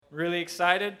Really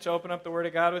excited to open up the Word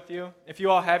of God with you. If you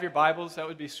all have your Bibles, that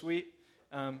would be sweet.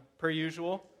 Per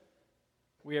usual,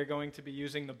 we are going to be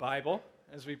using the Bible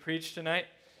as we preach tonight.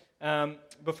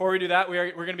 Before we do that,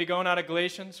 we're going to be going out of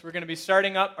Galatians. We're going to be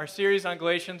starting up our series on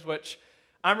Galatians, which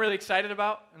I'm really excited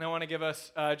about, and I want to give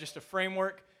us just a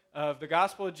framework of the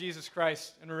gospel of Jesus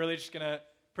Christ, and we're really just going to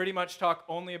pretty much talk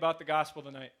only about the gospel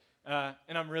tonight,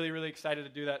 and I'm really, really excited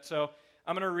to do that. So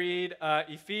I'm going to read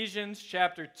Ephesians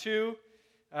chapter 2,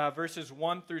 verses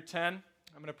 1 through 10. I'm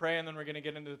going to pray, and then we're going to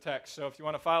get into the text. So if you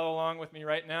want to follow along with me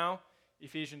right now,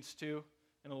 Ephesians 2,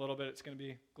 in a little bit it's going to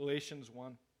be Galatians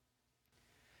 1.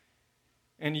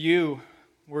 And you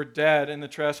were dead in the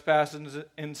trespasses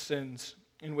and sins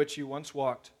in which you once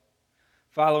walked,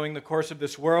 following the course of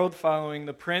this world, following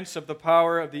the prince of the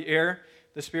power of the air,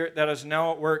 the spirit that is now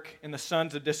at work in the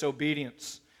sons of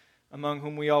disobedience, among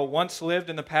whom we all once lived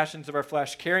in the passions of our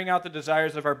flesh, carrying out the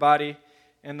desires of our body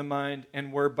and the mind,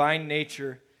 and were by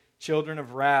nature children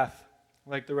of wrath,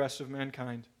 like the rest of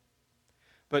mankind.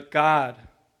 But God,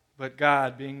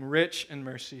 being rich in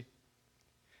mercy,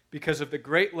 because of the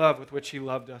great love with which He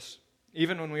loved us,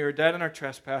 even when we were dead in our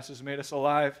trespasses, made us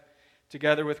alive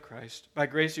together with Christ. By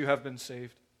grace you have been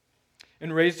saved,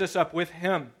 and raised us up with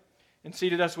Him, and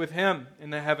seated us with Him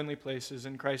in the heavenly places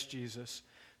in Christ Jesus,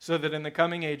 so that in the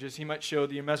coming ages He might show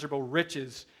the immeasurable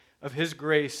riches of His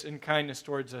grace and kindness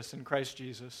towards us in Christ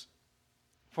Jesus.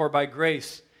 For by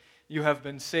grace you have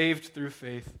been saved through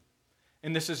faith.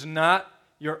 And this is not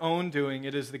your own doing,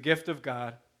 it is the gift of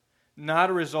God,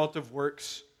 not a result of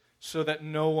works, so that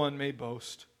no one may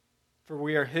boast. For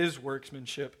we are His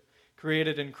workmanship,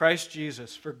 created in Christ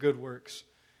Jesus for good works,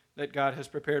 that God has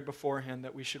prepared beforehand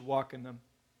that we should walk in them.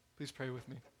 Please pray with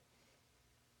me.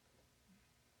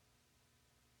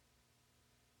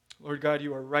 Lord God,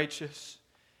 you are righteous,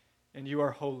 and you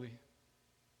are holy,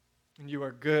 and you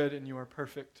are good, and you are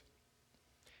perfect.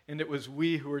 And it was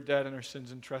we who were dead in our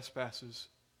sins and trespasses.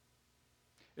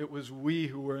 It was we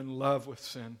who were in love with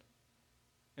sin,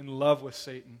 in love with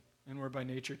Satan, and were by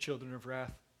nature children of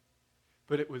wrath.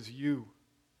 But it was you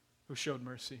who showed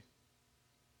mercy.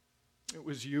 It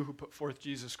was you who put forth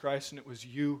Jesus Christ, and it was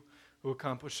you who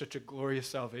accomplished such a glorious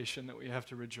salvation that we have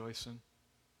to rejoice in.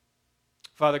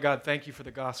 Father God, thank you for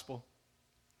the gospel.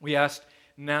 We ask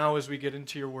now as we get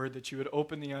into your word that you would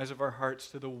open the eyes of our hearts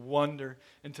to the wonder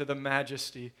and to the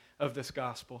majesty of this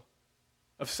gospel,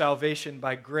 of salvation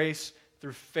by grace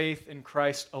through faith in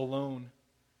Christ alone,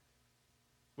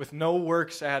 with no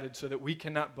works added so that we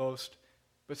cannot boast,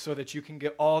 but so that you can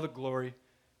get all the glory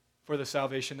for the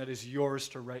salvation that is yours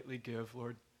to rightly give,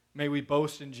 Lord. May we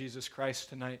boast in Jesus Christ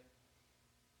tonight.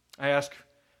 I ask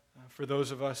for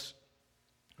those of us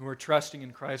who are trusting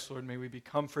in Christ, Lord, may we be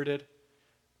comforted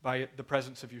by the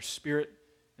presence of your Spirit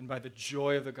and by the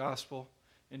joy of the gospel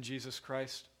in Jesus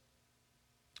Christ.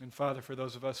 And Father, for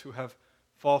those of us who have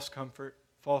false comfort,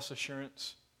 false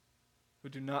assurance, who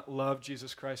do not love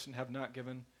Jesus Christ and have not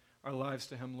given our lives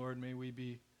to Him, Lord, may we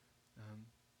be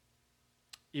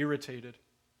irritated.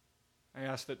 I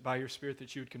ask that by your Spirit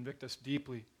that you would convict us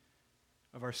deeply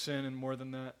of our sin and more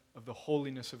than that, of the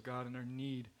holiness of God and our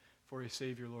need for a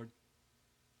Savior, Lord.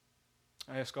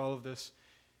 I ask all of this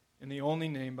in the only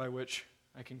name by which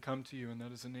I can come to you, and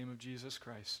that is the name of Jesus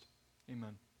Christ.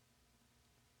 Amen.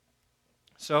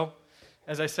 So,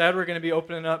 as I said, we're going to be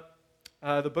opening up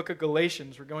the book of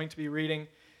Galatians. We're going to be reading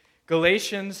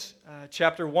Galatians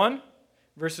chapter 1,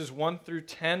 verses 1 through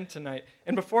 10 tonight.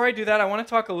 And before I do that, I want to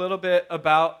talk a little bit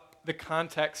about the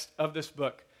context of this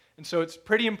book. And so it's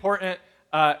pretty important,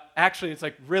 actually it's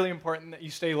like really important that you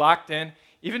stay locked in,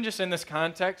 even just in this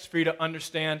context, for you to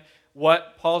understand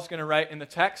what Paul's going to write in the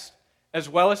text, as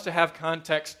well as to have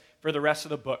context for the rest of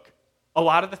the book. A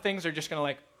lot of the things are just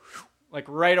going to like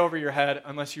right over your head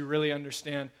unless you really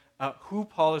understand who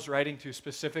Paul is writing to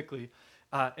specifically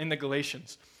in the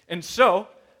Galatians. And so,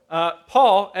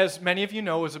 Paul, as many of you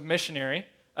know, was a missionary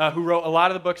who wrote a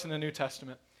lot of the books in the New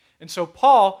Testament. And so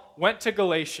Paul went to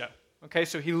Galatia. Okay,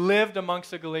 so he lived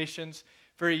amongst the Galatians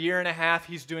for a year and a half.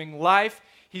 He's doing life.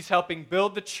 He's helping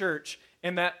build the church.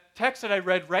 And that text that I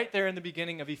read right there in the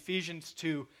beginning of Ephesians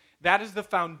 2, that is the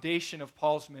foundation of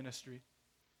Paul's ministry.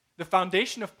 The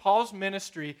foundation of Paul's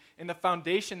ministry and the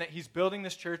foundation that he's building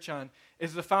this church on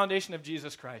is the foundation of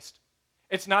Jesus Christ.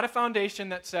 It's not a foundation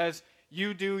that says,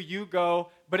 you do, you go,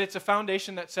 but it's a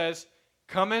foundation that says,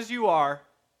 come as you are,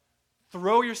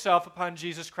 throw yourself upon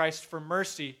Jesus Christ for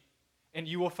mercy, and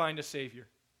you will find a Savior.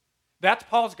 That's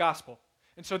Paul's gospel.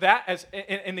 And so that, as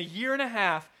in the year and a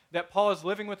half that Paul is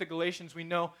living with the Galatians, we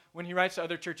know when he writes to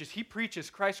other churches, he preaches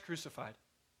Christ crucified.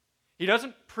 He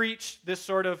doesn't preach this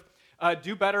sort of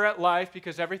do better at life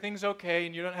because everything's okay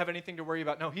and you don't have anything to worry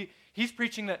about. No, he's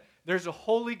preaching that there's a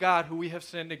holy God who we have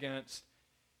sinned against.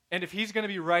 And if he's going to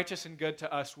be righteous and good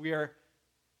to us, we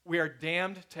are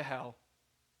damned to hell.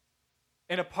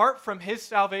 And apart from his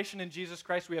salvation in Jesus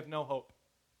Christ, we have no hope.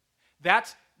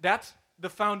 That's the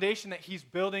foundation that he's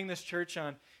building this church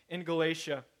on in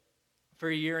Galatia for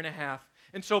a year and a half.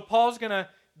 And so Paul's going to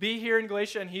be here in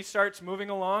Galatia, and he starts moving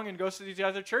along and goes to these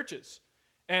other churches.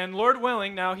 And Lord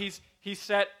willing, now he's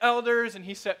set elders and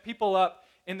he set people up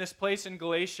in this place in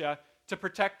Galatia to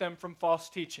protect them from false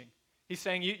teaching. He's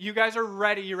saying, you guys are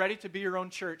ready. You're ready to be your own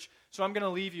church. So I'm going to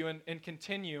leave you and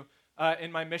continue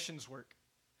in my missions work.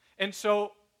 And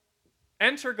so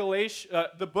enter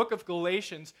the book of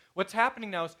Galatians. What's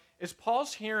happening now is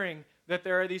Paul's hearing that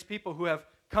there are these people who have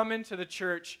come into the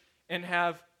church and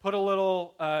have put a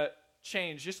little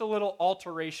change, just a little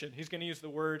alteration. He's going to use the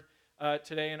word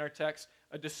today in our text,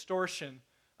 a distortion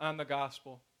on the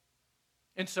gospel.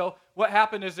 And so what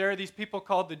happened is there are these people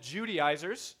called the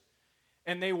Judaizers,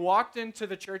 and they walked into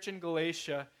the church in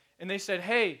Galatia, and they said,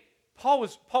 hey, Paul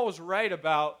was right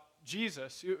about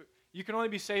Jesus. You can only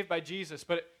be saved by Jesus,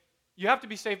 but you have to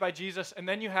be saved by Jesus, and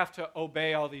then you have to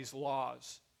obey all these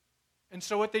laws. And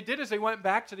so what they did is they went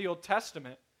back to the Old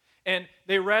Testament, and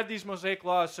they read these Mosaic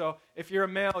laws. So if you're a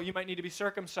male, you might need to be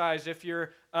circumcised. If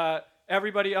you're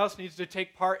everybody else needs to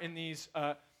take part in these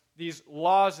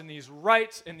laws and these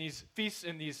rites and these feasts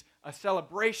and these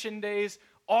celebration days,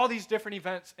 all these different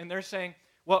events. And they're saying,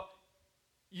 well,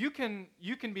 you can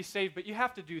be saved, but you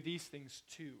have to do these things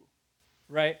too,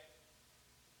 right?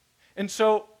 And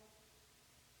so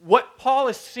what Paul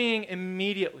is seeing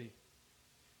immediately,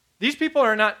 these people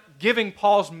are not giving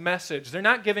Paul's message. They're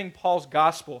not giving Paul's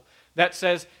gospel that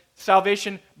says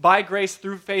salvation by grace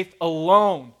through faith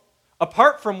alone,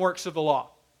 apart from works of the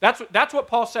law. That's what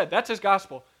Paul said. That's his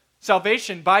gospel.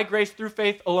 Salvation by grace through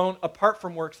faith alone, apart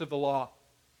from works of the law.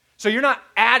 So you're not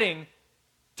adding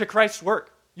to Christ's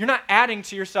work. You're not adding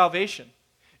to your salvation.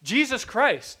 Jesus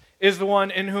Christ is the one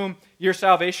in whom your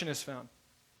salvation is found.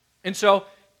 And so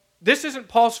this isn't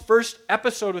Paul's first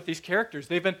episode with these characters.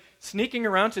 They've been sneaking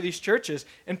around to these churches,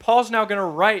 and Paul's now going to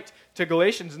write to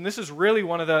Galatians, and this is really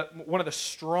one of the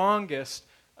strongest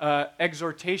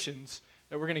exhortations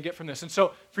that we're going to get from this. And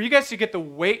so for you guys to get the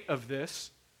weight of this,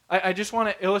 I just want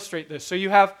to illustrate this. So you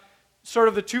have sort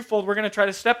of the twofold. We're going to try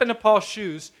to step into Paul's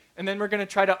shoes, and then we're going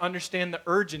to try to understand the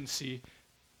urgency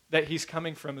that he's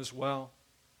coming from as well.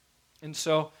 And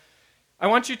so I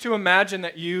want you to imagine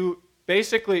that you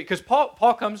basically, because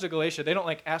Paul comes to Galatia, they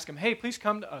don't ask him, hey, please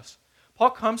come to us.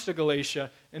 Paul comes to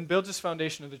Galatia and builds his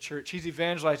foundation of the church. He's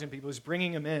evangelizing people. He's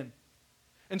bringing them in.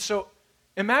 And so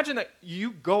imagine that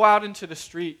you go out into the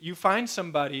street, you find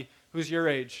somebody who's your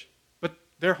age, but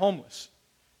they're homeless.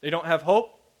 They don't have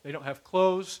hope. They don't have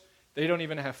clothes. They don't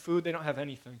even have food. They don't have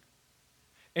anything.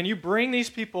 And you bring these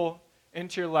people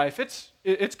into your life.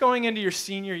 It's going into your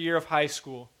senior year of high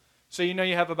school. So you know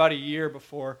you have about a year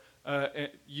before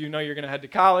you know you're going to head to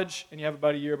college, and you have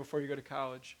about a year before you go to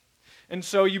college. And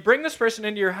so you bring this person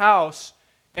into your house,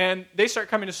 and they start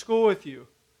coming to school with you,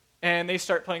 and they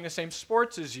start playing the same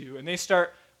sports as you, and they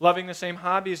start loving the same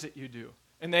hobbies that you do,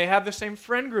 and they have the same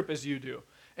friend group as you do.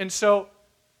 And so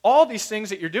all these things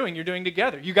that you're doing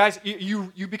together. You guys,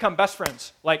 you become best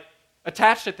friends,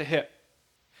 attached at the hip.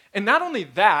 And not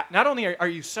only are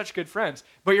you such good friends,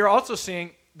 but you're also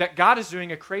seeing that God is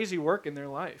doing a crazy work in their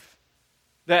life.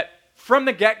 That from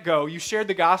the get-go, you shared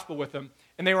the gospel with them,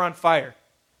 and they were on fire.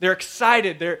 They're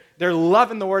excited. They're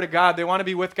loving the Word of God. They want to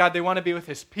be with God. They want to be with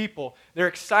His people. They're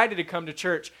excited to come to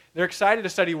church. They're excited to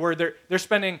study Word. They're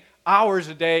spending hours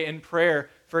a day in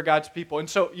prayer for God's people. And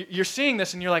so you're seeing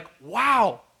this, and you're like,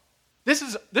 wow, this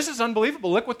is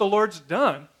unbelievable. Look what the Lord's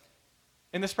done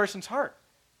in this person's heart.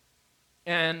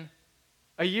 And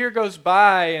a year goes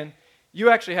by, and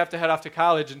you actually have to head off to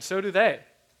college, and so do they.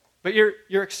 But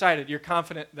you're excited. You're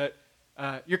confident that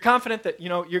you're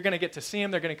going to get to see them.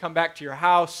 They're going to come back to your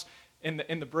house in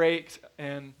the breaks,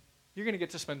 and you're going to get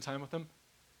to spend time with them.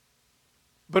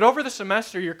 But over the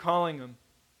semester, you're calling them,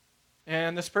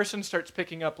 and this person starts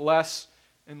picking up less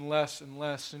and less and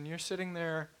less, and you're sitting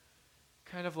there,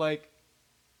 kind of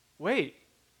wait,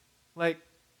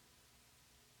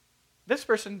 this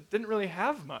person didn't really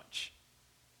have much.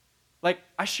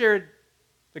 I shared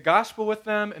the gospel with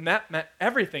them, and that meant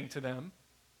everything to them.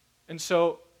 And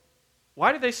so,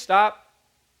 why did they stop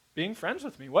being friends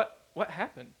with me? What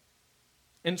happened?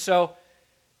 And so,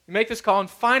 you make this call, and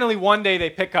finally one day they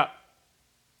pick up.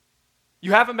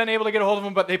 You haven't been able to get a hold of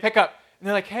them, but they pick up. And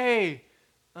they're like, hey,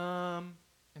 and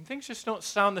things just don't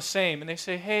sound the same. And they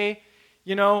say, hey,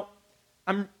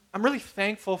 I'm I'm really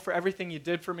thankful for everything you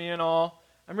did for me and all.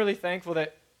 I'm really thankful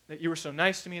that you were so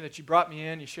nice to me, that you brought me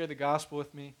in, you shared the gospel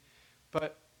with me.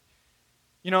 But,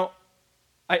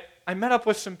 I met up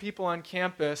with some people on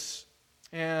campus,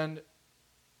 and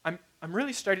I'm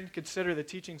really starting to consider the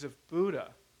teachings of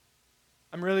Buddha.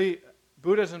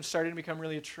 Buddhism starting to become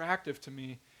really attractive to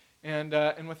me. And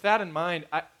with that in mind,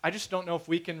 I just don't know if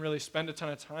we can really spend a ton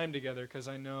of time together, because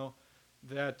I know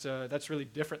that that's really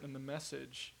different than the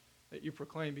message that you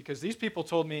proclaim. Because these people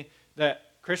told me that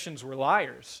Christians were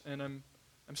liars, and I'm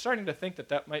starting to think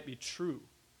that might be true.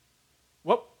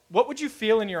 What would you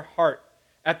feel in your heart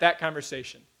at that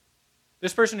conversation?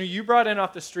 This person who you brought in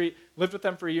off the street, lived with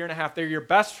them for 1.5 years, they're your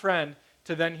best friend,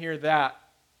 to then hear that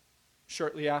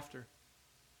shortly after.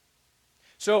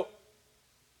 So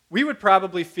we would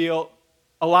probably feel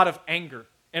a lot of anger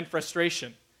and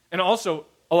frustration, and also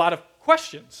a lot of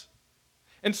questions.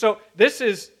 And so this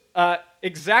is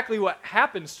exactly what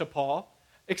happens to Paul,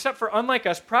 except for, unlike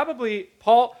us, probably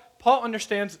Paul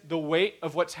understands the weight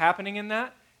of what's happening in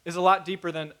that is a lot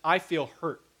deeper than I feel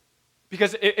hurt.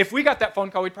 Because if we got that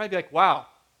phone call, we'd probably be like, wow,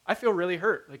 I feel really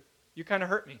hurt. Like, you kind of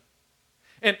hurt me.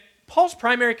 And Paul's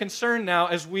primary concern now,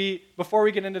 before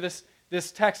we get into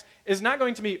this text, is not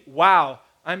going to be, wow,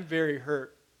 I'm very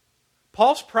hurt.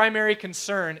 Paul's primary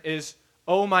concern is,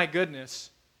 oh my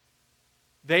goodness,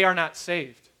 they are not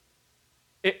saved.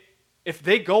 If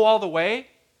they go all the way,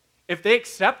 if they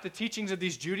accept the teachings of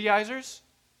these Judaizers,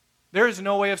 there is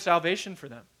no way of salvation for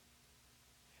them.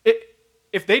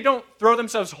 If they don't throw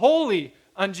themselves wholly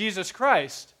on Jesus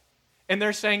Christ, and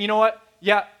they're saying, you know what,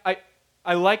 yeah,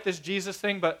 I like this Jesus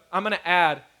thing, but I'm going to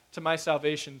add to my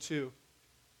salvation too.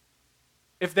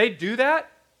 If they do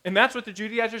that, and that's what the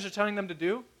Judaizers are telling them to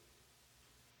do,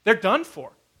 they're done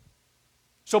for.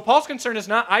 So Paul's concern is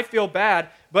not, I feel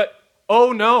bad, but,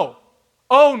 oh no.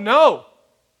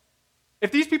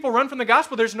 If these people run from the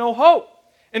gospel, there's no hope.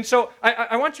 And so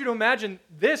I want you to imagine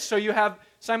this, so you have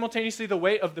simultaneously the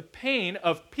weight of the pain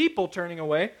of people turning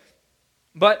away.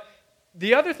 But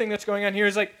the other thing that's going on here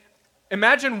is, like,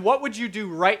 imagine what would you do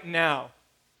right now?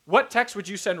 What text would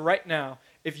you send right now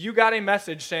if you got a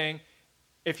message saying,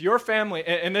 if your family,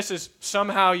 and this is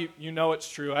somehow you know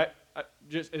it's true,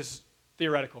 just is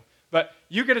theoretical, but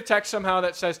you get a text somehow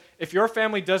that says, if your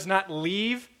family does not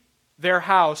leave their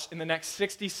house in the next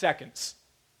 60 seconds,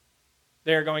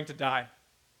 they are going to die.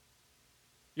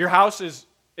 Your house is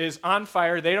on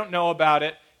fire. They don't know about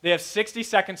it. They have 60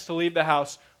 seconds to leave the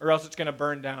house, or else it's going to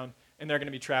burn down, and they're going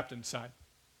to be trapped inside.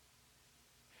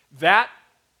 That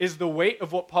is the weight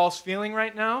of what Paul's feeling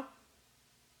right now.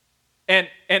 And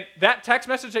that text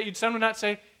message that you'd send would not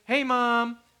say, hey,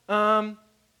 Mom,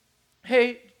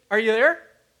 hey, are you there?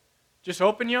 Just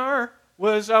hoping you are.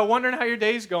 Was wondering how your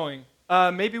day's going.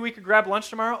 Maybe we could grab lunch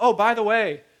tomorrow. Oh, by the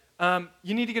way,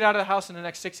 you need to get out of the house in the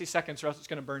next 60 seconds, or else it's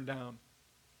going to burn down.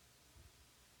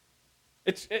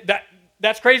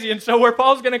 That's crazy. And so where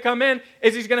Paul's going to come in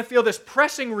is he's going to feel this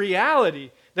pressing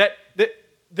reality that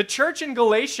the church in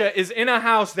Galatia is in a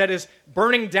house that is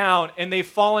burning down, and they've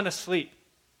fallen asleep.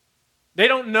 They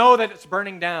don't know that it's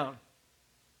burning down.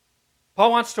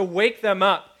 Paul wants to wake them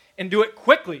up and do it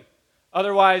quickly.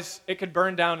 Otherwise, it could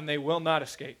burn down and they will not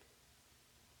escape.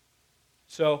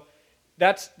 So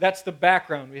that's the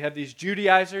background. We have these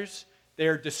Judaizers. They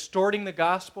are distorting the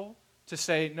gospel to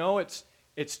say, no, it's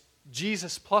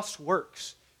Jesus plus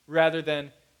works rather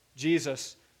than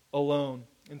Jesus alone.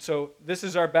 And so this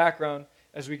is our background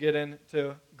as we get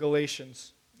into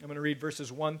Galatians. I'm going to read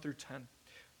verses 1 through 10.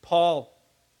 Paul,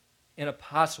 an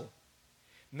apostle,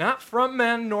 not from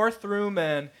men nor through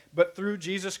men, but through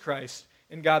Jesus Christ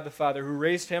and God the Father, who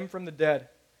raised him from the dead,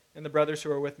 and the brothers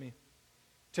who are with me.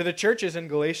 To the churches in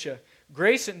Galatia,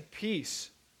 grace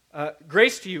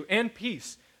to you and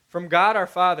peace from God our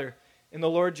Father and the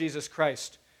Lord Jesus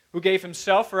Christ, who gave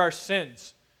himself for our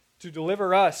sins to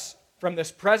deliver us from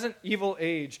this present evil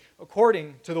age,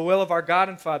 according to the will of our God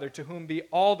and Father, to whom be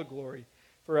all the glory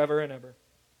forever and ever.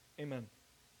 Amen.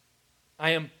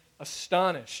 I am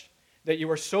astonished that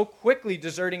you are so quickly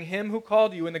deserting him who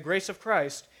called you in the grace of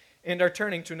Christ and are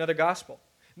turning to another gospel.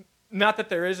 Not that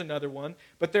there is another one,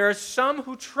 but there are some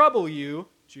who trouble you,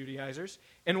 Judaizers,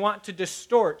 and want to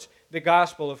distort the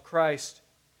gospel of Christ.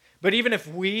 But even if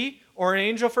we or an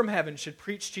angel from heaven should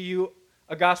preach to you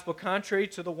a gospel contrary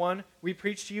to the one we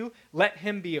preach to you, let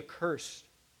him be accursed.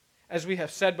 As we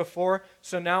have said before,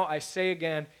 so now I say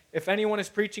again, if anyone is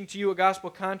preaching to you a gospel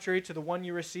contrary to the one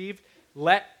you received,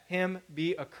 let him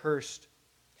be accursed.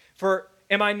 For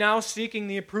am I now seeking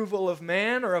the approval of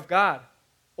man or of God?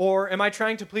 Or am I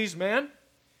trying to please man?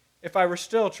 If I were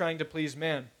still trying to please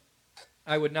man,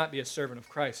 I would not be a servant of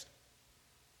Christ.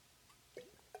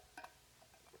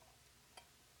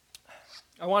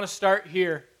 I want to start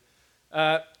here.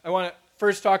 I want to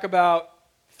first talk about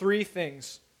three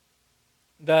things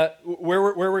where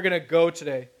we're going to go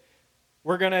today.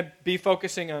 We're going to be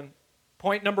focusing on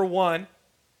point number one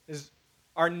is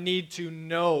our need to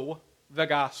know the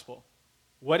gospel.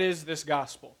 What is this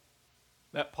gospel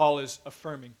that Paul is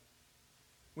affirming?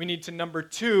 We need to, number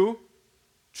two,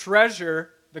 treasure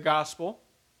the gospel.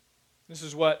 This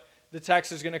is what the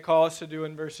text is going to call us to do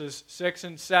in verses 6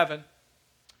 and 7.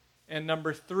 And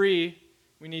number three,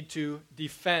 we need to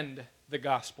defend the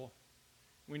gospel.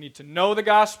 We need to know the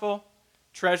gospel,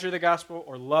 treasure the gospel,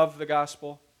 or love the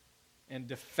gospel, and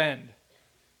defend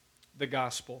the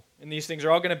gospel. And these things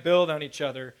are all going to build on each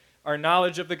other. Our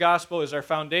knowledge of the gospel is our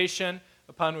foundation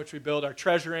upon which we build our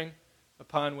treasuring,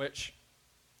 upon which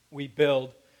we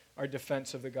build our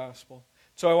defense of the gospel.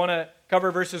 So I want to cover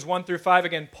verses 1 through 5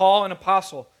 again. Paul, an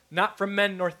apostle, not from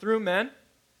men nor through men,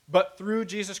 but through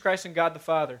Jesus Christ and God the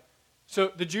Father. So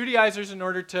the Judaizers, in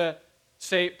order to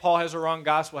say Paul has a wrong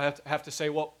gospel, have to say,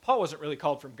 well, Paul wasn't really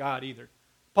called from God either.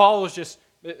 Paul was just,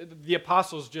 the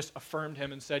apostles just affirmed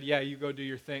him and said, yeah, you go do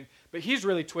your thing. But he's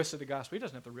really twisted the gospel. He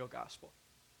doesn't have the real gospel.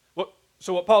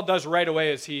 So what Paul does right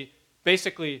away is he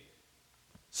basically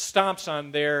stomps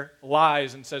on their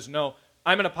lies and says, no,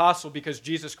 I'm an apostle because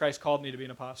Jesus Christ called me to be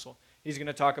an apostle. He's going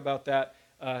to talk about that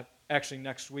actually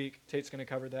next week. Tate's going to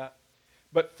cover that.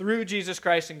 But through Jesus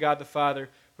Christ and God the Father,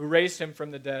 who raised him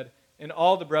from the dead, and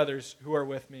all the brothers who are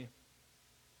with me.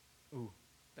 Ooh,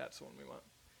 that's the one we want.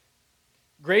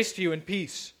 Grace to you and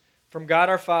peace from God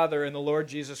our Father and the Lord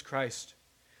Jesus Christ,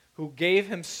 who gave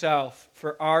himself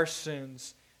for our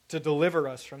sins to deliver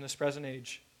us from this present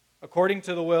age, according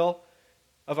to the will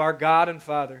of our God and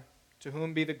Father, to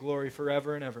whom be the glory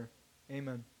forever and ever.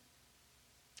 Amen.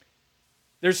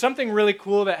 There's something really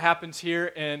cool that happens here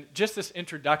in just this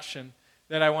introduction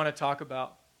that I want to talk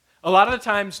about. A lot of the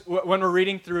times when we're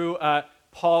reading through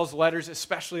Paul's letters,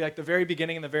 especially like the very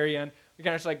beginning and the very end, we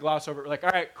kind of just like gloss over it. We're like, all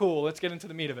right, cool, let's get into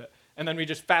the meat of it. And then we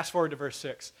just fast forward to verse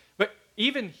 6. But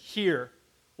even here,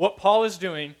 what Paul is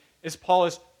doing is Paul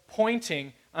is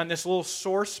pointing on this little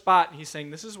sore spot, and he's saying,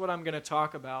 this is what I'm going to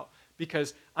talk about,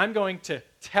 because I'm going to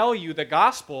tell you the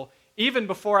gospel even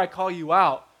before I call you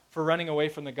out for running away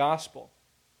from the gospel.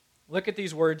 Look at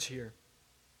these words here.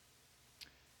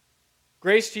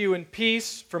 Grace to you and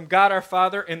peace from God our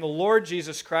Father and the Lord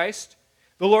Jesus Christ.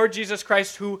 The Lord Jesus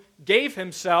Christ who gave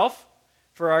himself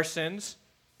for our sins.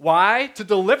 Why? To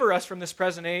deliver us from this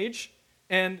present age.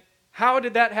 And how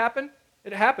did that happen?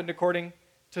 It happened according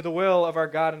to the will of our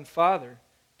God and Father,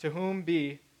 to whom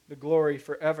be the glory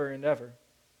forever and ever.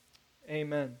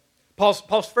 Amen.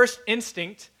 Paul's first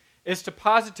instinct is to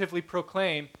positively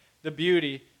proclaim the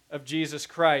beauty of Jesus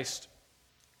Christ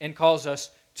and calls us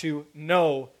to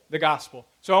know the gospel.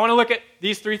 So I want to look at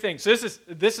these three things. So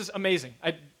this is amazing.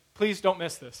 Please don't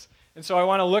miss this. And so I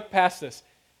want to look past this.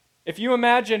 If you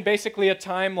imagine basically a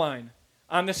timeline,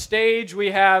 on the stage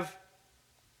we have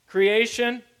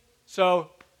creation. So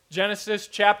Genesis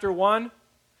chapter 1.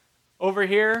 Over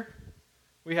here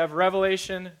we have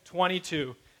Revelation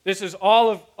 22. This is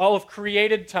all of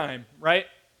created time, right?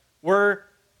 We're,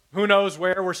 who knows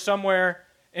where, we're somewhere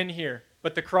in here.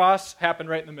 But the cross happened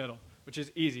right in the middle, which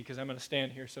is easy because I'm going to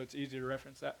stand here, so it's easy to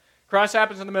reference that. Cross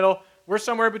happens in the middle. We're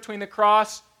somewhere between the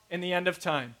cross and the end of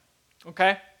time.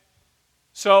 Okay?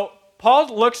 So Paul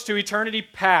looks to eternity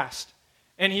past,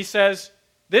 and he says,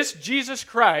 this Jesus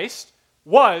Christ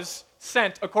was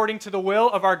sent according to the will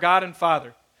of our God and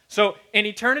Father. So in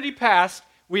eternity past,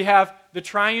 we have the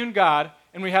triune God,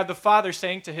 and we have the Father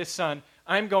saying to his Son,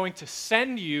 I'm going to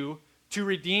send you to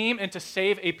redeem and to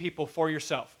save a people for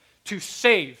yourself. To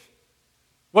save.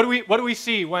 What do we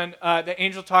see when the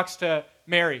angel talks to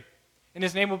Mary? And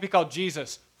his name will be called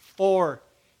Jesus, for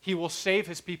he will save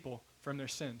his people from their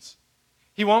sins.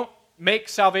 He won't make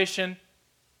salvation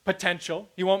potential.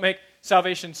 He won't make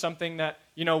salvation something that,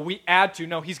 we add to.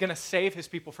 No, he's going to save his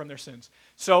people from their sins.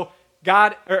 So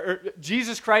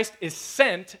Jesus Christ is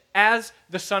sent as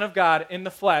the Son of God in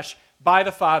the flesh by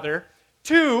the Father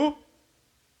to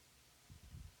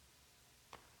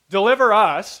deliver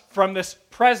us from this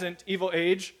present evil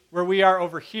age where we are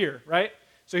over here, right?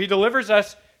 So he delivers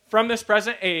us from this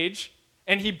present age,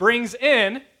 and he brings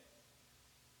in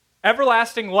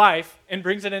everlasting life and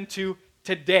brings it into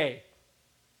today.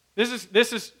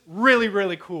 This is really,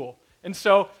 really cool. And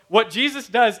so what Jesus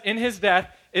does in his death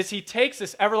is he takes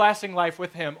this everlasting life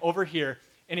with him over here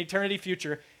in eternity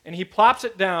future, and he plops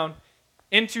it down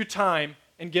into time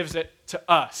and gives it to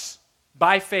us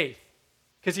by faith,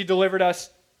 because he delivered us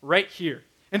right here.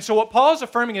 And so what Paul is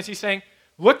affirming is he's saying,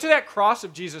 look to that cross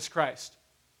of Jesus Christ.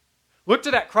 Look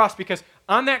to that cross, because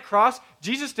On that cross,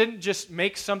 Jesus didn't just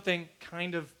make something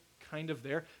kind of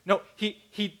there. No,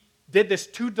 he did this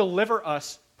to deliver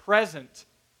us present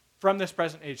from this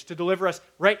present age, to deliver us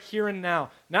right here and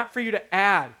now, not for you to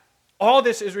add. All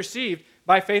this is received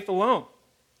by faith alone.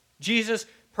 Jesus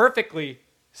perfectly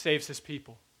saves his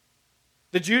people.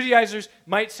 The Judaizers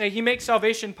might say he makes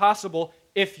salvation possible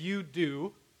if you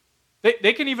do.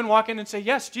 They can even walk in and say,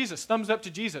 yes, Jesus, thumbs up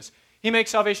to Jesus. He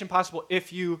makes salvation possible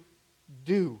if you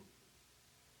do.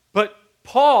 But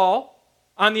Paul,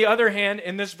 on the other hand,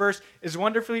 in this verse, is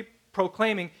wonderfully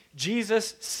proclaiming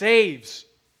Jesus saves.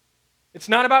 It's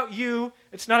not about you.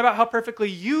 It's not about how perfectly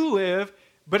you live,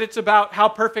 but it's about how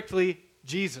perfectly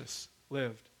Jesus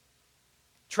lived.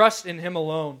 Trust in him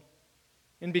alone.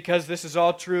 And because this is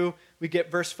all true, we get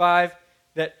verse 5,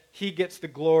 that he gets the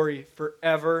glory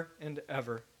forever and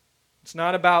ever. It's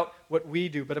not about what we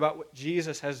do, but about what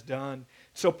Jesus has done.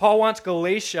 So Paul wants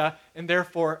Galatia, and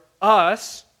therefore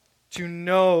us, to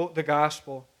know the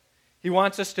gospel. He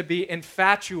wants us to be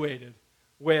infatuated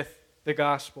with the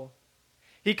gospel.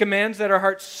 He commands that our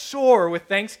hearts soar with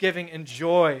thanksgiving and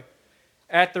joy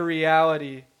at the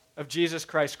reality of Jesus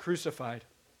Christ crucified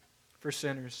for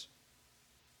sinners.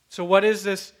 So what is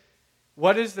this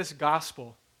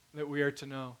gospel that we are to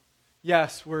know?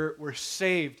 Yes, we're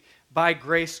saved by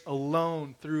grace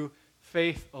alone, through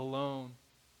faith alone.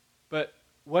 But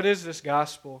what is this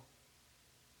gospel?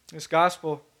 This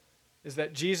gospel is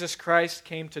that Jesus Christ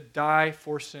came to die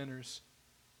for sinners.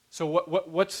 So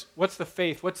what's the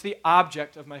faith? What's the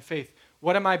object of my faith?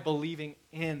 What am I believing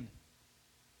in?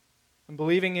 I'm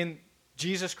believing in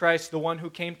Jesus Christ, the one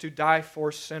who came to die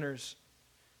for sinners.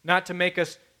 Not to make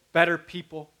us better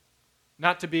people,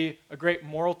 not to be a great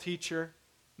moral teacher,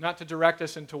 not to direct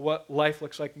us into what life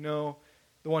looks like. No,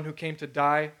 the one who came to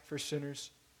die for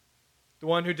sinners. The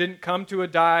one who didn't come to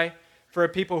die for a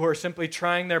people who are simply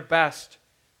trying their best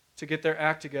to get their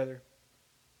act together.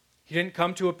 He didn't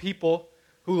come to a people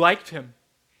who liked him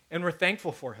and were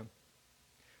thankful for him.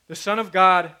 The Son of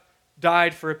God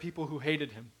died for a people who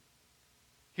hated him.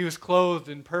 He was clothed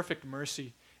in perfect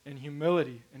mercy and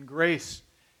humility and grace,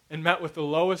 and met with the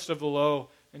lowest of the low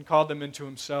and called them into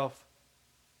himself.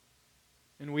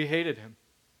 And we hated him.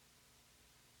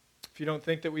 If you don't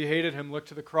think that we hated him, look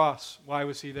to the cross. Why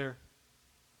was he there?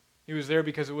 He was there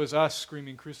because it was us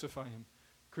screaming, crucify him,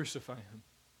 crucify him.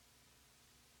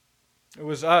 It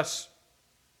was us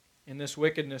in this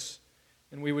wickedness,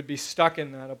 and we would be stuck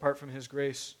in that apart from his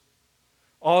grace.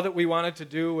 All that we wanted to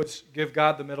do was give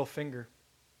God the middle finger.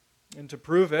 And to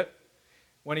prove it,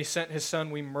 when he sent his Son,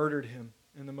 we murdered him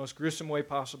in the most gruesome way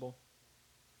possible.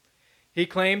 He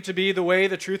claimed to be the way,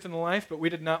 the truth, and the life, but we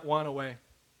did not want a way.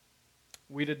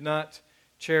 We did not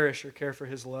cherish or care for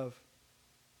his love.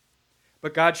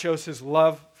 But God shows his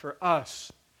love for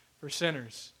us, for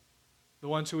sinners, the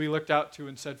ones who he looked out to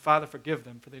and said, Father, forgive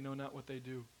them, for they know not what they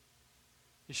do.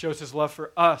 He shows his love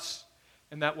for us,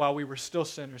 and that while we were still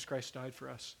sinners, Christ died for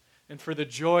us. And for the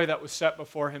joy that was set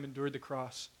before him, endured the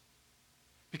cross.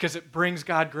 Because it brings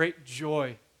God great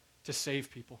joy to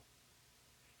save people.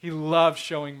 He loves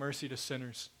showing mercy to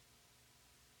sinners.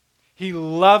 He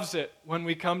loves it when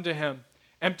we come to him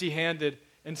empty-handed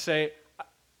and say,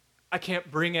 I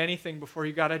can't bring anything before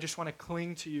you, God. I just want to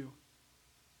cling to you.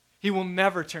 He will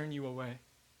never turn you away.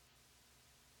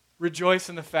 Rejoice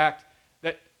in the fact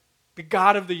that the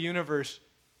God of the universe,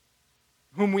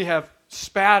 whom we have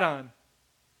spat on,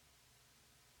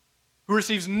 who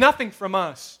receives nothing from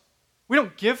us, we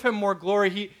don't give him more glory.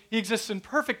 He exists in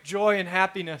perfect joy and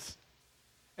happiness.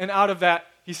 And out of that,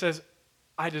 he says,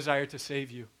 I desire to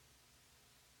save you.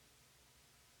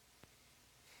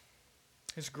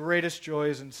 His greatest joy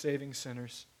is in saving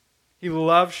sinners. He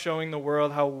loves showing the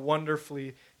world how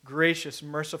wonderfully gracious,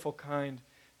 merciful, kind,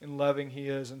 and loving he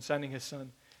is, and sending his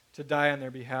Son to die on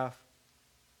their behalf.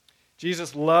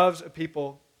 Jesus loves a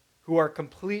people who are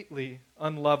completely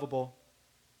unlovable,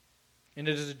 and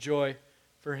it is a joy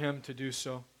for him to do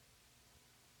so.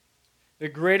 The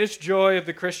greatest joy of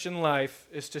the Christian life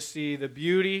is to see the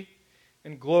beauty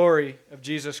and glory of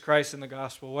Jesus Christ in the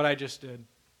gospel, what I just did.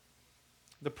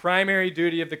 The primary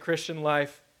duty of the Christian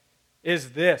life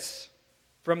is this,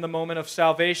 from the moment of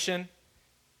salvation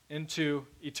into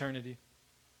eternity.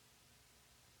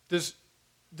 Does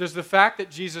the fact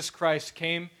that Jesus Christ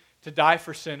came to die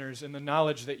for sinners and the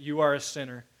knowledge that you are a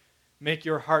sinner make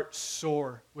your heart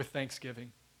soar with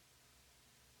thanksgiving?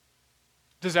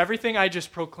 Does everything I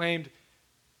just proclaimed,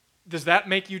 does that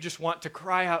make you just want to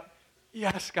cry out,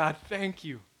 yes, God, thank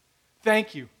you.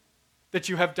 Thank you that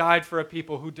you have died for a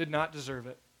people who did not deserve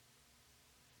it.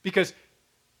 Because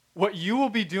what you will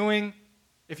be doing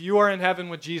if you are in heaven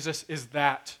with Jesus is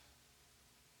that.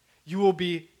 You will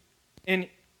be in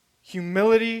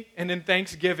humility and in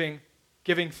thanksgiving,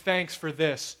 giving thanks for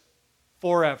this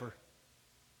forever.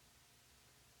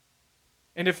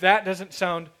 And if that doesn't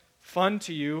sound fun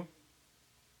to you,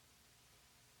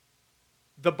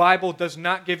 the Bible does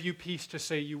not give you peace to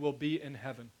say you will be in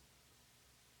heaven.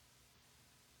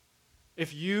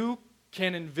 If you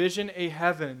can envision a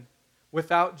heaven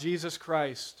without Jesus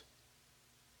Christ,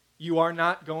 you are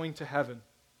not going to heaven.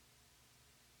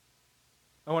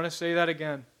 I want to say that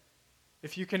again.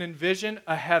 If you can envision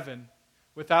a heaven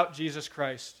without Jesus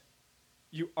Christ,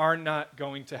 you are not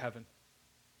going to heaven.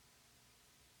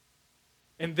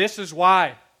 And this is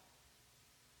why.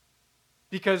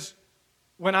 Because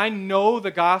when I know the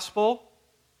gospel,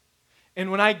 and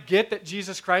when I get that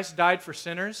Jesus Christ died for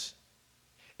sinners,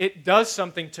 it does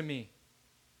something to me.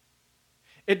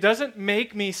 It doesn't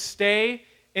make me stay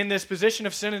in this position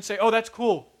of sin and say, oh, that's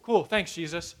cool, thanks,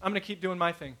 Jesus. I'm going to keep doing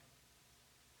my thing.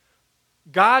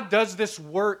 God does this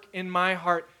work in my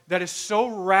heart that is so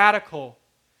radical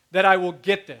that I will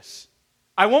get this.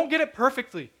 I won't get it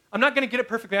perfectly. I'm not going to get it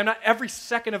perfectly. I'm not every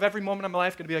second of every moment of my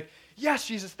life going to be like, yes,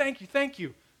 Jesus, thank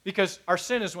you. Because our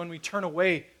sin is when we turn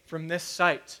away from this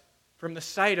sight, from the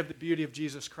sight of the beauty of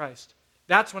Jesus Christ.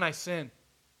 That's when I sin.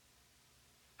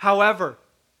 However,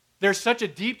 there's such a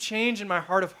deep change in my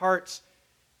heart of hearts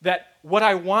that what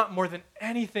I want more than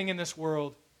anything in this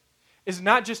world is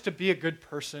not just to be a good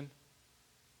person.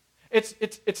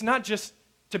 It's not just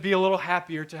to be a little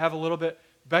happier, to have a little bit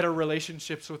better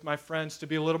relationships with my friends, to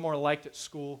be a little more liked at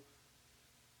school.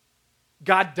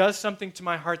 God does something to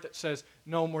my heart that says,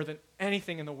 no, more than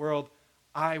anything in the world,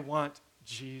 I want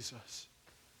Jesus.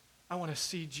 I want to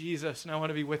see Jesus, and I want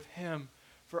to be with Him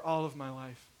for all of my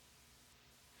life.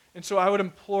 And so I would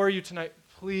implore you tonight,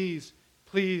 please,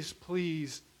 please,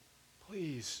 please,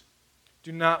 please,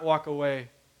 do not walk away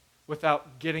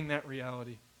without getting that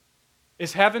reality.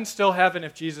 Is heaven still heaven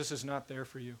if Jesus is not there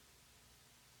for you?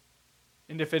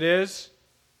 And if it is,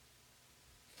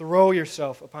 throw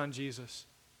yourself upon Jesus.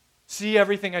 See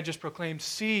everything I just proclaimed.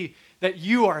 See that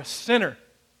you are a sinner,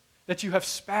 that you have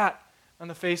spat on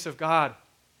the face of God,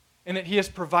 and that He has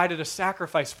provided a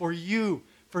sacrifice for you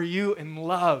in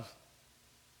love.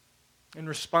 And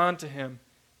respond to Him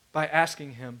by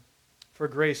asking Him for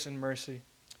grace and mercy.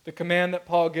 The command that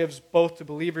Paul gives both to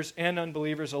believers and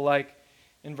unbelievers alike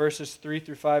in verses 3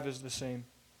 through 5 is the same.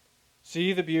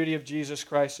 See the beauty of Jesus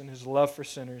Christ and His love for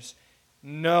sinners.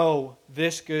 Know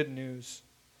this good news,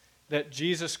 that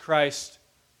Jesus Christ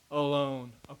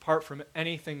alone, apart from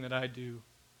anything that I do,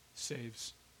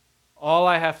 saves. All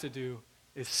I have to do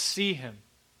is see Him.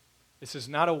 This is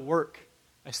not a work.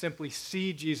 I simply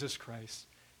see Jesus Christ,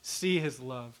 see His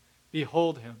love,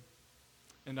 behold Him,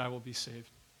 and I will be saved.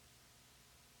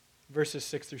 Verses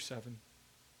 6 through 7.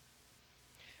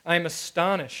 I am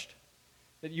astonished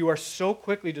that you are so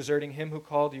quickly deserting Him who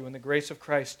called you in the grace of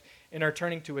Christ and are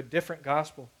turning to a different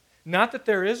gospel. Not that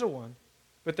there is a one,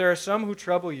 but there are some who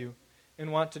trouble you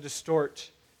and want to distort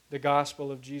the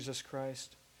gospel of Jesus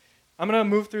Christ. I'm going to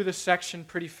move through this section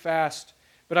pretty fast,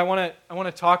 but I want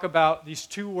to talk about these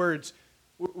two words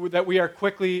that we are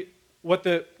quickly, what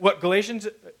Galatians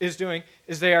is doing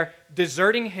is they are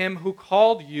deserting Him who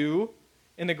called you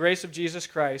in the grace of Jesus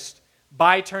Christ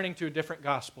by turning to a different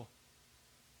gospel.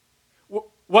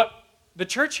 What the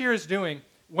church here is doing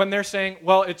when they're saying,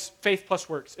 well, it's faith plus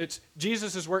works, it's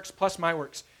Jesus' works plus my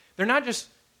works, they're not just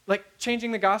like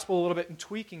changing the gospel a little bit and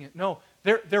tweaking it. No,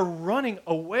 they're running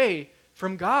away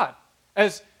from God.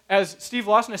 As Steve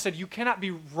Lawson has said, you cannot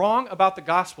be wrong about the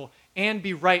gospel and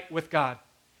be right with God.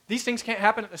 These things can't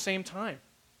happen at the same time.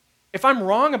 If I'm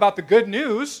wrong about the good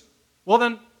news, well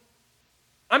then,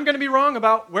 I'm going to be wrong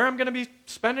about where I'm going to be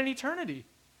spending eternity.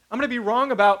 I'm going to be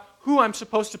wrong about who I'm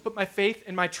supposed to put my faith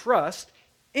and my trust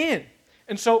in.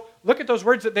 And so, look at those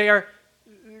words that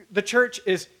the church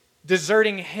is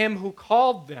deserting Him who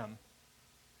called them.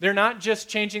 They're not just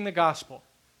changing the gospel.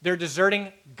 They're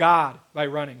deserting God by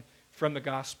running from the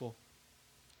gospel.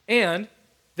 And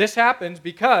this happens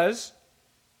because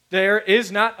there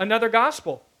is not another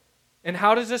gospel. And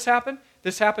how does this happen?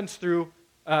 This happens through,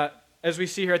 as we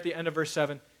see here at the end of verse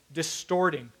 7,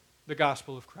 distorting the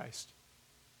gospel of Christ.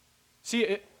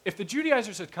 See, if the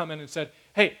Judaizers had come in and said,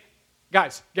 hey,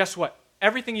 guys, guess what?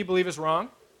 Everything you believe is wrong.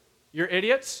 You're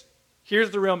idiots.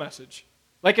 Here's the real message.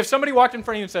 Like if somebody walked in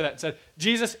front of you and said that, and said,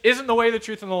 Jesus isn't the way, the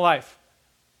truth, and the life.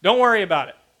 Don't worry about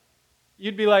it.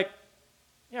 You'd be like,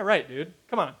 yeah, right, dude.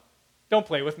 Come on. Don't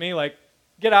play with me. Like,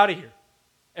 get out of here.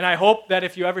 And I hope that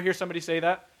if you ever hear somebody say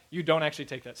that, you don't actually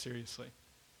take that seriously.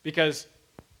 Because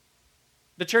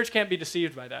the church can't be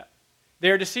deceived by that.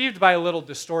 They are deceived by a little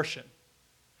distortion.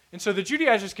 And so the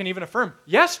Judaizers can even affirm,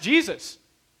 yes, Jesus.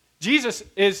 Jesus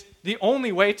is the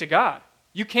only way to God.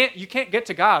 You can't get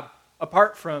to God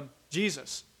apart from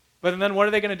Jesus. But then what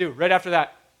are they going to do right after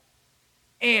that?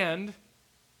 And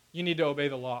you need to obey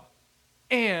the law.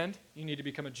 And you need to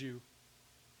become a Jew.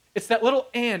 It's that little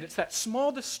and, it's that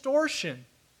small distortion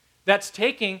that's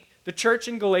taking the church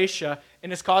in Galatia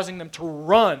and is causing them to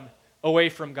run away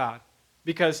from God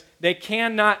because they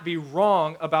cannot be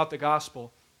wrong about the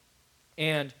gospel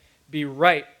and be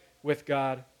right with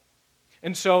God.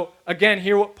 And so, again,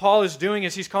 here what Paul is doing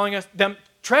is he's calling them,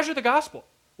 treasure the gospel.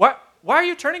 Why are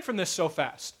you turning from this so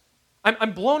fast?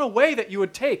 I'm blown away that you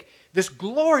would take this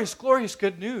glorious, glorious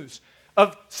good news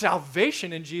of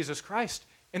salvation in Jesus Christ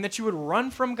and that you would run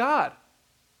from God.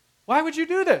 Why would you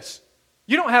do this?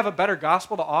 You don't have a better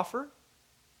gospel to offer.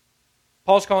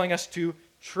 Paul's calling us to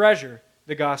treasure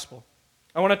the gospel.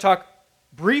 I want to talk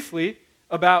briefly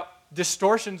about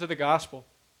distortions of the gospel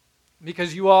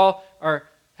because you all are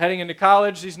heading into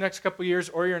college these next couple years,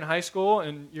 or you're in high school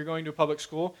and you're going to a public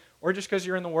school, or just because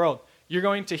you're in the world. You're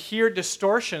going to hear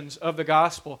distortions of the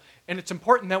gospel, and it's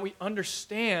important that we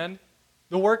understand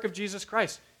the work of Jesus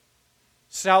Christ.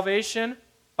 Salvation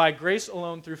by grace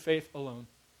alone through faith alone.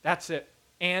 That's it.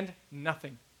 And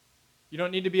nothing. You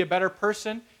don't need to be a better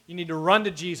person. You need to run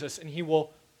to Jesus, and he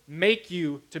will make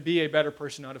you to be a better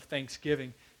person out of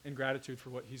thanksgiving and gratitude for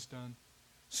what he's done.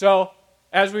 So,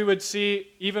 as we would see,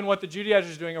 even what the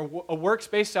Judaizers are doing, a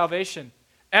works-based salvation.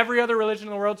 Every other religion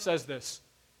in the world says this.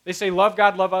 They say, love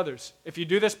God, love others. If you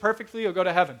do this perfectly, you'll go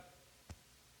to heaven.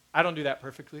 I don't do that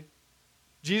perfectly.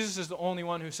 Jesus is the only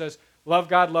one who says, love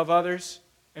God, love others.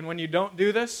 And when you don't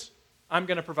do this, I'm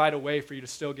going to provide a way for you to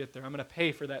still get there. I'm going to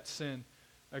pay for that sin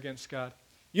against God.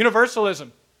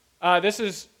 Universalism. This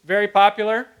is very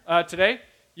popular today.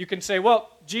 You can say,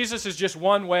 well, Jesus is just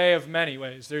one way of many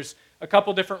ways. There's a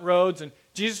couple different roads, and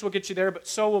Jesus will get you there, but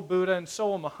so will Buddha, and so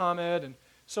will Muhammad, and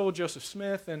so will Joseph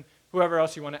Smith, and whoever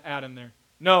else you want to add in there.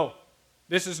 No,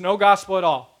 this is no gospel at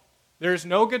all. There's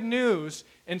no good news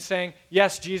in saying,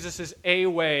 yes, Jesus is a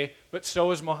way, but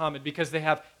so is Muhammad, because they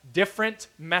have different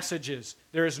messages.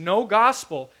 There is no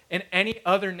gospel in any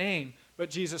other name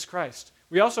but Jesus Christ.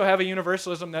 We also have a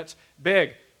universalism that's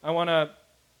big. I won't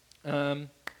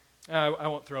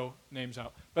throw names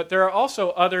out. But there are also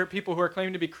other people who are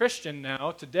claiming to be Christian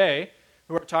now, today,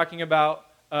 who are talking about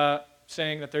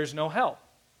saying that there's no hell.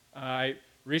 I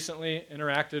recently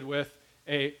interacted with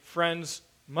a friend's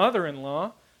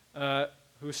mother-in-law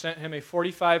who sent him a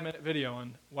 45-minute video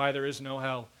on why there is no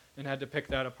hell and had to pick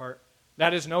that apart.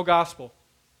 That is no gospel.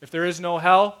 If there is no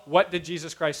hell, what did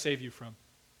Jesus Christ save you from?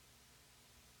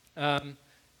 I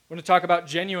want to talk about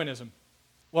genuinism.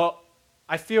 Well,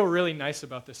 I feel really nice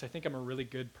about this. I think I'm a really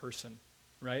good person,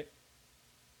 right?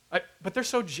 But they're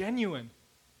so genuine.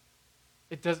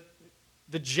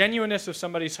 The genuineness of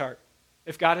somebody's heart.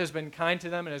 If God has been kind to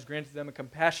them and has granted them a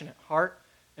compassionate heart,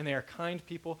 and they are kind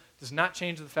people, does not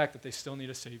change the fact that they still need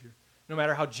a Savior. No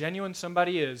matter how genuine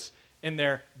somebody is in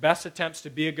their best attempts to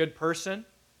be a good person,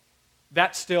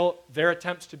 that's still their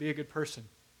attempts to be a good person.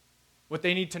 What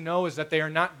they need to know is that they are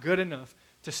not good enough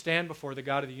to stand before the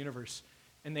God of the universe,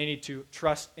 and they need to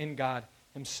trust in God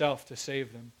himself to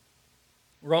save them.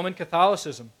 Roman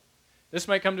Catholicism. This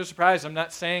might come to a surprise. I'm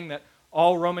not saying that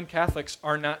all Roman Catholics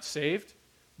are not saved,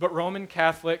 but Roman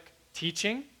Catholic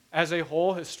teaching as a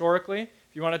whole, historically,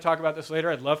 if you want to talk about this later,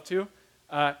 I'd love to,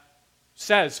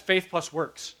 says faith plus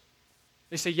works.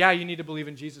 They say, yeah, you need to believe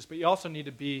in Jesus, but you also need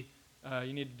to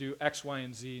you need to do X, Y,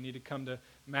 and Z. You need to come to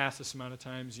Mass this amount of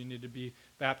times. You need to be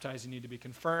baptized. You need to be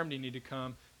confirmed. You need to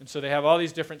come. And so they have all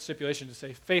these different stipulations to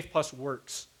say faith plus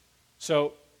works.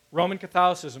 So Roman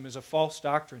Catholicism is a false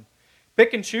doctrine.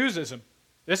 Pick and chooseism.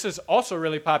 This is also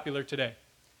really popular today.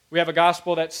 We have a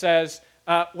gospel that says,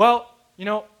 I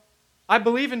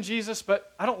believe in Jesus,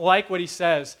 but I don't like what he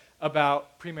says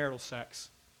about premarital sex.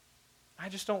 I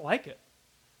just don't like it.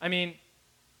 I mean,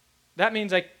 that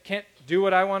means I can't do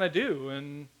what I want to do,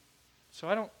 and so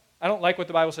I don't like what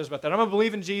the Bible says about that. I'm going to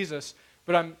believe in Jesus,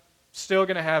 but I'm still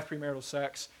going to have premarital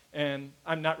sex, and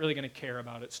I'm not really going to care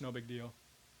about it. It's no big deal.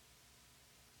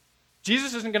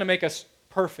 Jesus isn't going to make us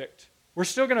perfect. We're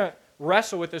still going to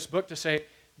wrestle with this book to say,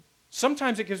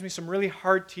 sometimes it gives me some really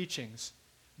hard teachings,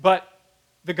 but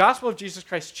the gospel of Jesus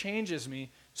Christ changes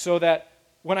me so that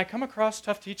when I come across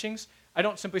tough teachings, I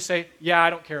don't simply say, yeah, I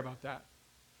don't care about that.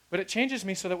 But it changes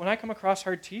me so that when I come across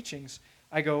hard teachings,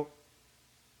 I go,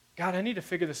 God, I need to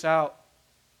figure this out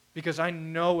because I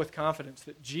know with confidence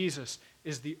that Jesus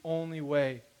is the only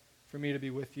way for me to be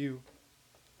with you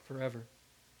forever.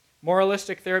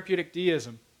 Moralistic therapeutic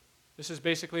deism. This is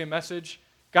basically a message.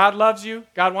 God loves you.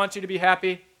 God wants you to be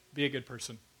happy. Be a good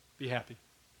person. be happy.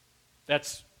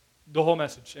 That's the whole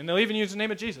message. And they'll even use the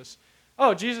name of Jesus.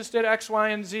 Oh, Jesus did X, Y,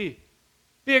 and Z.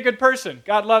 Be a good person.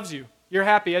 God loves you. You're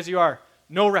happy as you are.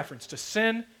 No reference to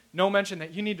sin, no mention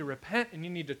that you need to repent and you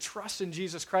need to trust in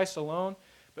Jesus Christ alone,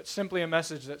 but simply a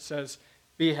message that says,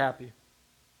 be happy.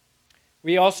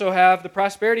 We also have the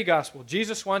prosperity gospel.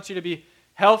 Jesus wants you to be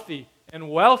healthy and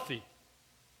wealthy.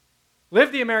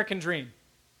 Live the American dream.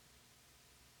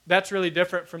 That's really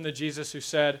different from the Jesus who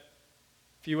said,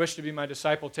 if you wish to be my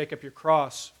disciple, take up your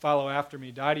cross, follow after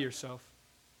me, die to yourself.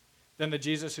 Than the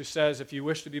Jesus who says, if you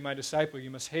wish to be my disciple, you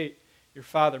must hate your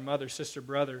father, mother, sister,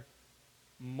 brother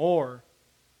more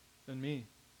than me.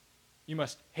 You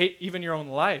must hate even your own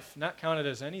life, not count it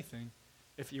as anything,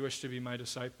 if you wish to be my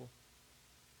disciple.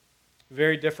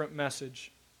 Very different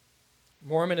message.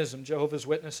 Mormonism, Jehovah's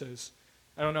Witnesses.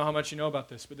 I don't know how much you know about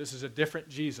this, but this is a different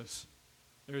Jesus.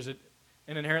 There's an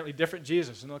inherently different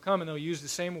Jesus. And they'll come and they'll use the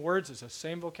same words as us,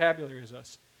 same vocabulary as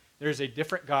us. There's a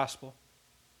different gospel.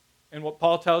 And what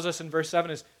Paul tells us in verse 7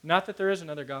 is not that there is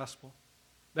another gospel.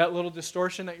 That little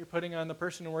distortion that you're putting on the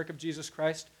person and work of Jesus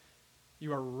Christ,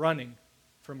 you are running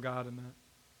from God in that.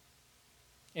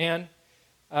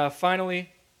 And finally,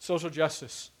 social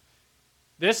justice.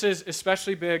 This is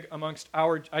especially big amongst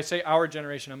I say our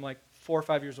generation. I'm like 4 or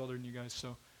 5 years older than you guys,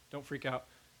 so don't freak out.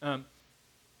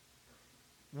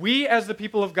 We as the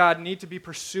people of God need to be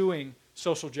pursuing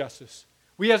social justice.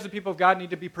 We as the people of God need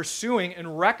to be pursuing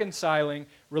and reconciling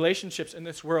relationships in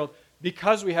this world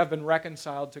because we have been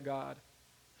reconciled to God.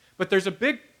 But there's a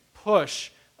big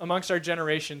push amongst our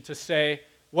generation to say,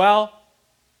 well,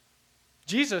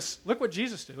 Jesus, look what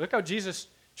Jesus did. Look how Jesus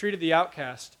treated the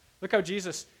outcast. Look how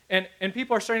Jesus, and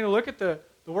people are starting to look at the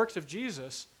works of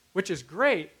Jesus, which is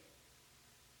great,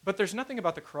 but there's nothing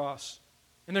about the cross.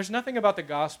 And there's nothing about the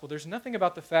gospel. There's nothing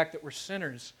about the fact that we're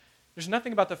sinners. There's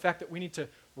nothing about the fact that we need to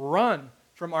run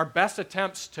from our best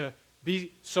attempts to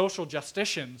be social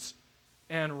justicians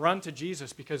and run to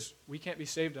Jesus because we can't be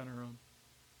saved on our own.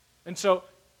 And so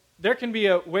there can be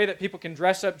a way that people can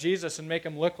dress up Jesus and make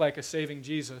him look like a saving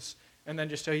Jesus and then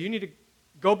just tell you need to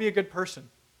go be a good person.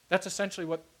 That's essentially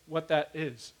what that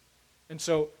is. And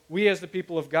so we as the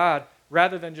people of God,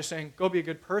 rather than just saying, go be a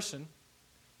good person,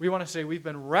 we want to say we've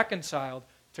been reconciled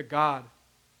to God.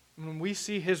 And when we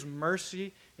see his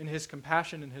mercy and his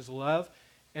compassion and his love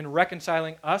and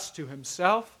reconciling us to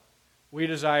himself, we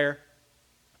desire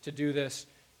to do this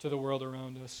to the world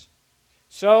around us.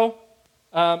 So,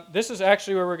 this is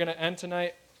actually where we're going to end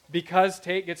tonight because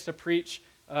Tate gets to preach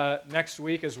next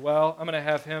week as well. I'm going to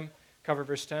have him cover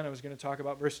verse 10. I was going to talk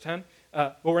about verse 10,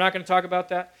 but we're not going to talk about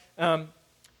that.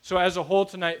 So as a whole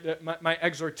tonight, my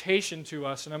exhortation to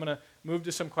us, and I'm going to move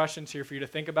to some questions here for you to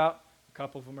think about. A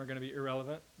couple of them are going to be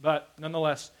irrelevant, but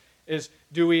nonetheless, is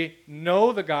do we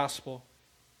know the gospel?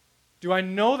 Do I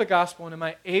know the gospel and am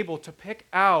I able to pick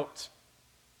out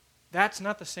that's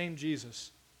not the same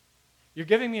Jesus? You're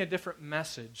giving me a different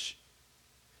message.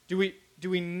 Do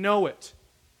we know it?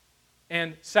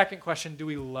 And second question, do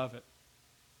we love it?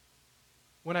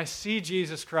 When I see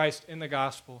Jesus Christ in the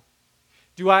gospel,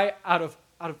 do I, out of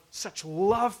such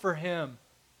love for him,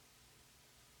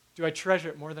 do I treasure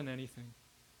it more than anything?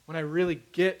 When I really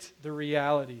get the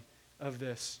reality of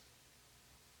this,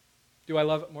 do I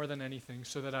love it more than anything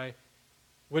so that I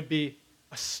would be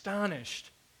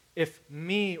astonished if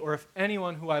me or if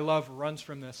anyone who I love runs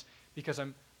from this because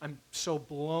I'm so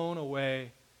blown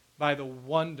away by the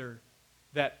wonder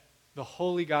that the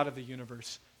holy God of the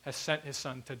universe has sent his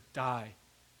Son to die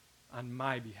on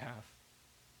my behalf.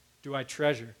 Do I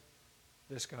treasure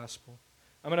this gospel?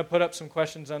 I'm going to put up some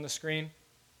questions on the screen.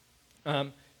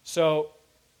 Let's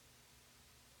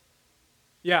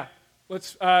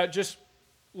just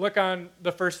look on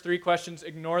the first 3 questions.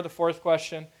 Ignore the 4th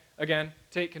question. Again,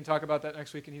 Tate can talk about that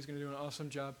next week, and he's going to do an awesome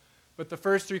job. But the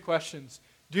first 3 questions.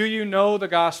 Do you know the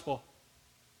gospel?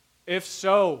 If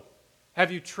so,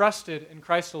 have you trusted in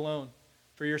Christ alone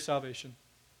for your salvation?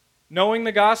 Knowing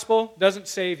the gospel doesn't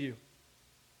save you.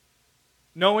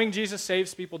 Knowing Jesus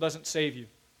saves people doesn't save you.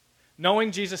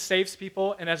 Knowing Jesus saves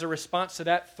people, and as a response to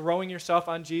that, throwing yourself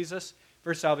on Jesus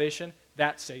for salvation,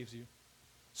 that saves you.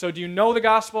 So do you know the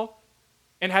gospel?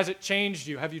 And has it changed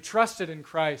you? Have you trusted in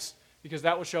Christ? Because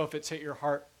that will show if it's hit your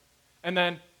heart. And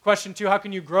then question 2, how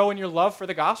can you grow in your love for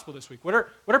the gospel this week? What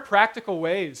are practical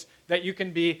ways that you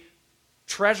can be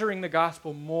treasuring the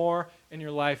gospel more in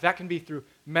your life? That can be through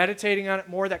meditating on it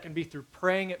more. That can be through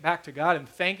praying it back to God and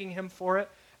thanking him for it.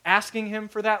 Asking him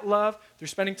for that love, through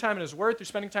spending time in his word, through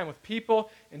spending time with people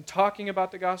and talking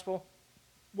about the gospel.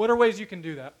 What are ways you can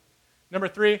do that? Number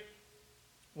 3,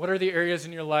 what are the areas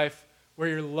in your life where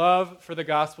your love for the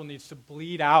gospel needs to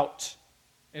bleed out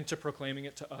and to proclaiming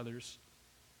it to others.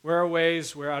 Where are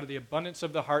ways where out of the abundance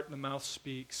of the heart the mouth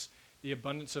speaks? The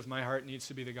abundance of my heart needs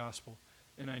to be the gospel,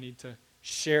 and I need to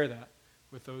share that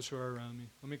with those who are around me.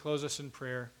 Let me close us in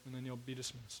prayer, and then you'll be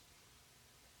dismissed.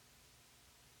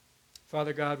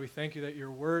 Father God, we thank you that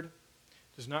your word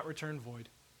does not return void,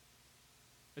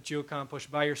 that you accomplish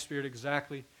by your Spirit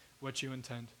exactly what you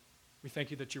intend. We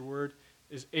thank you that your word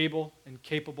is able and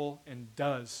capable and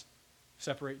does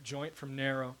separate joint from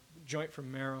marrow,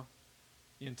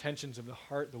 the intentions of the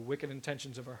heart, the wicked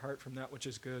intentions of our heart from that which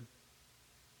is good.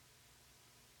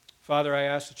 Father, I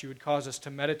ask that you would cause us to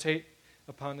meditate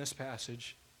upon this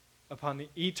passage, upon the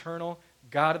eternal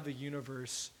God of the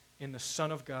universe in the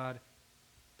Son of God,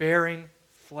 bearing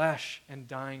flesh and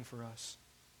dying for us.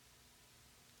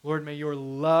 Lord, may your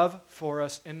love for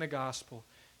us in the gospel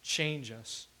change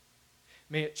us.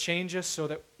 May it change us so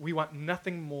that we want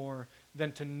nothing more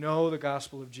than to know the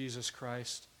gospel of Jesus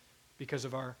Christ because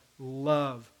of our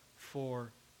love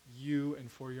for you and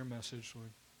for your message,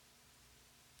 Lord.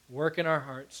 Work in our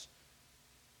hearts.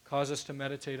 Cause us to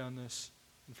meditate on this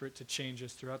and for it to change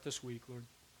us throughout this week, Lord.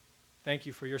 Thank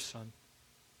you for your Son.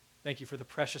 Thank you for the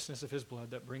preciousness of his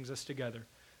blood that brings us together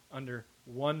under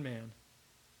one man,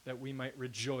 that we might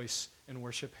rejoice and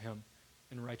worship him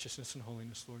in righteousness and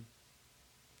holiness, Lord.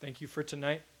 Thank you for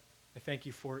tonight. I thank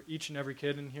you for each and every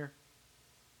kid in here.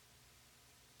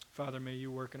 Father, may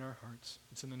you work in our hearts.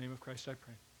 It's in the name of Christ I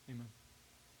pray. Amen.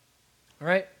 All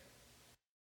right.